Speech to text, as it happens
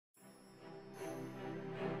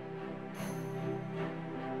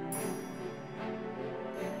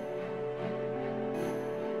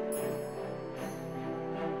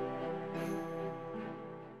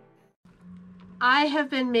I have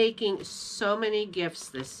been making so many gifts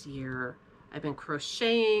this year. I've been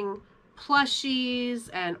crocheting plushies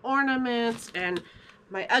and ornaments and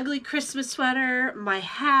my ugly Christmas sweater, my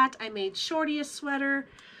hat. I made Shorty a sweater.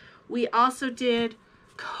 We also did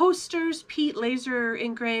coasters Pete laser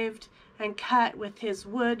engraved and cut with his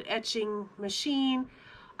wood etching machine.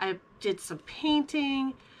 I did some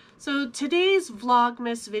painting. So today's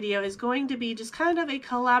Vlogmas video is going to be just kind of a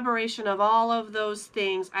collaboration of all of those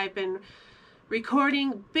things. I've been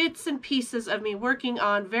recording bits and pieces of me working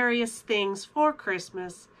on various things for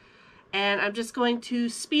Christmas, and I'm just going to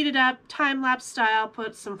speed it up, time-lapse style,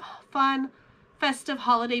 put some fun festive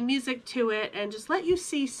holiday music to it, and just let you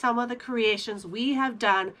see some of the creations we have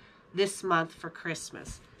done this month for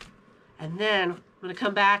Christmas. And then I'm going to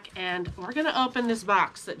come back and we're going to open this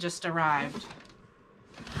box that just arrived.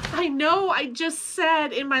 I know I just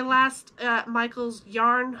said in my last Michael's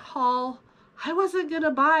yarn haul I wasn't going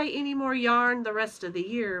to buy any more yarn the rest of the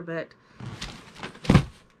year, but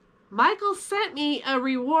Michael sent me a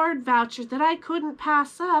reward voucher that I couldn't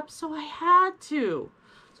pass up, so I had to.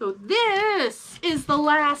 So this is the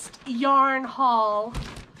last yarn haul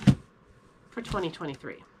for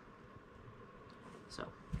 2023. So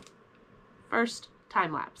first,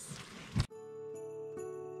 time lapse.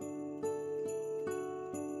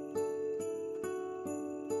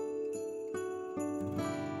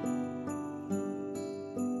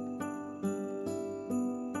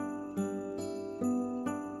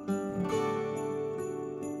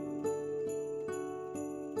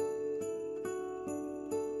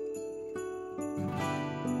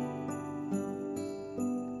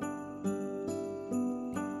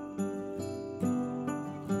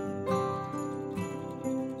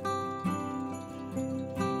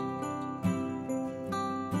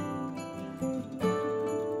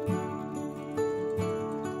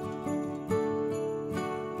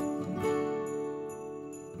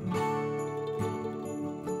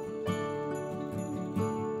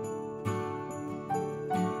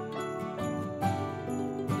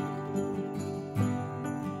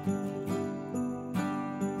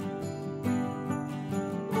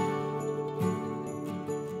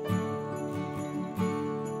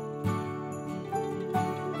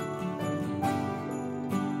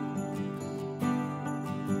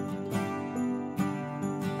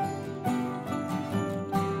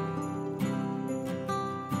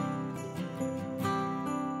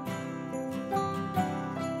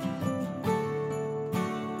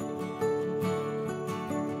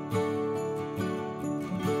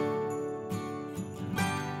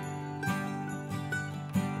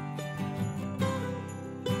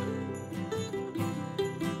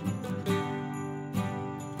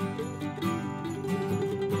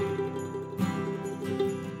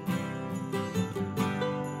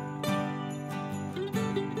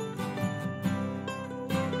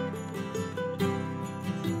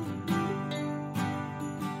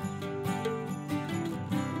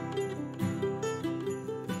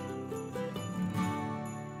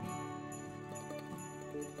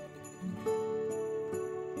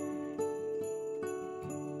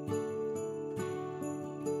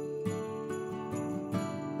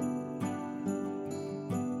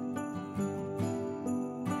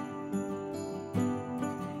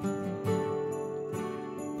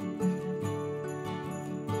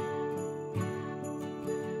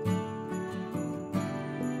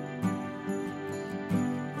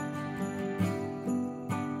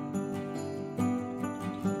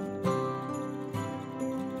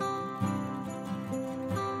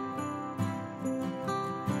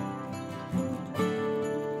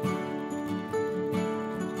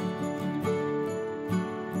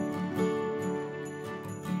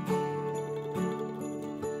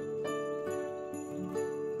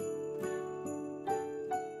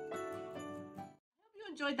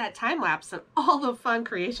 Enjoyed that time lapse and all the fun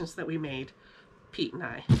creations that we made, Pete and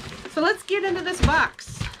I. So let's get into this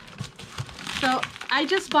box. So I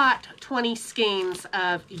just bought 20 skeins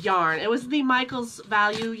of yarn. It was the Michael's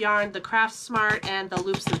Value yarn, the Craft Smart, and the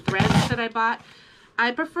loops and threads that I bought.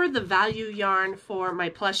 I prefer the Value yarn for my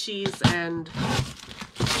plushies and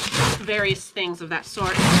various things of that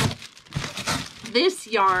sort. This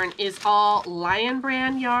yarn is all Lion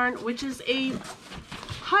Brand yarn, which is a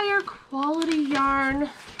higher quality yarn.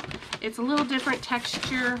 It's a little different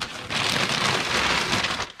texture,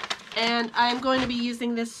 and I'm going to be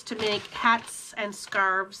using this to make hats and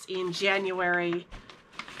scarves in January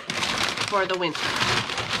for the winter.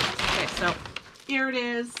 Okay, so here it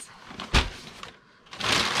is.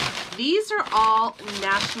 These are all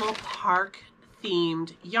National Park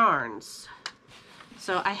themed yarns.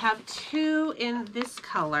 So I have two in this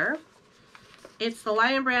color, It's the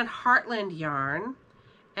Lion Brand Heartland yarn,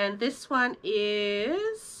 and this one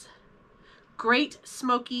is Great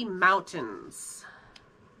Smoky Mountains.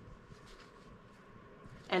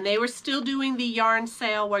 And they were still doing the yarn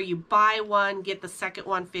sale where you buy one, get the second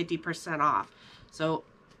one 50% off. So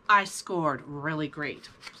I scored really great.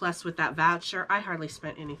 Plus with that voucher, I hardly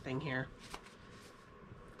spent anything here.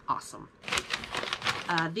 Awesome.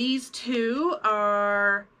 These two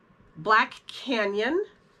are Black Canyon.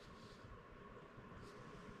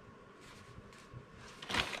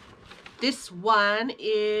 This one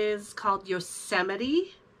is called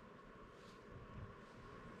Yosemite.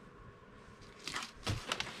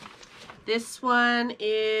 This one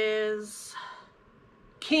is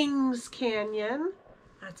Kings Canyon.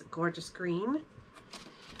 That's a gorgeous green.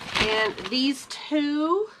 And these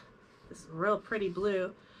two, this real pretty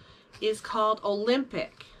blue, is called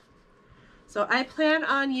Olympic. So I plan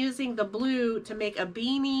on using the blue to make a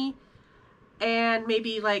beanie and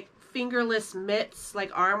maybe like fingerless mitts, like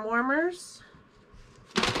arm warmers.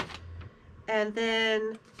 And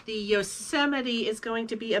then the Yosemite is going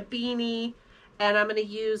to be a beanie, and I'm going to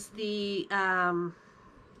use the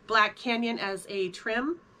Black Canyon as a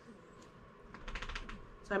trim.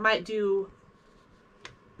 So I might do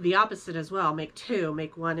the opposite as well, make two,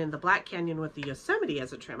 make one in the Black Canyon with the Yosemite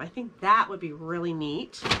as a trim. I think that would be really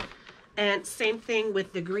neat. And same thing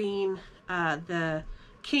with the green, the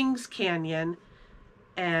Kings Canyon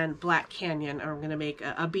and Black Canyon. I'm going to make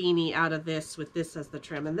a beanie out of this with this as the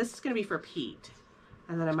trim. And this is going to be for Pete.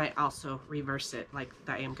 And then I might also reverse it like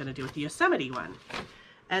I am going to do with the Yosemite one.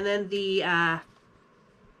 And then the,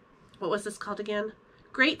 what was this called again?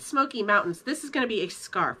 Great Smoky Mountains. This is going to be a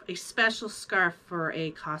scarf, a special scarf for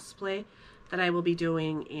a cosplay that I will be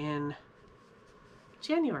doing in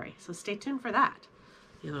January. So stay tuned for that.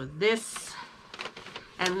 You know, this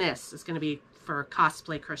and this is going to be for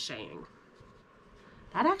cosplay crocheting.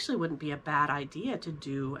 That actually wouldn't be a bad idea to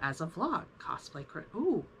do as a vlog. Cosplay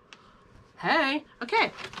ooh. Hey.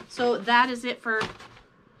 Okay. So that is it for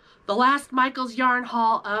the last Michael's yarn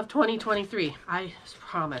haul of 2023. I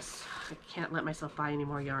promise I can't let myself buy any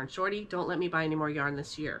more yarn. Shorty, don't let me buy any more yarn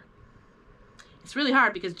this year. It's really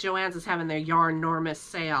hard because Joann's is having their Yarn-normous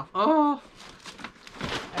sale. Oh.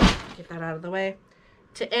 Get that out of the way.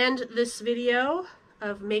 To end this video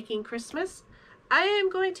of making Christmas, I am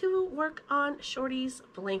going to work on Shorty's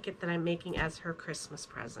blanket that I'm making as her Christmas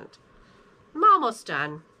present. I'm almost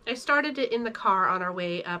done. I started it in the car on our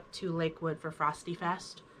way up to Lakewood for Frosty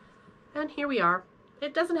Fest. And here we are.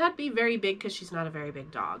 It doesn't have to be very big because she's not a very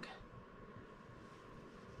big dog.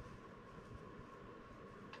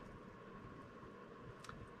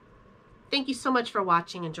 Thank you so much for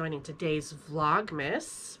watching and joining today's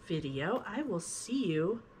Vlogmas video. I will see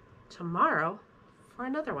you tomorrow for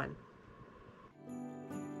another one.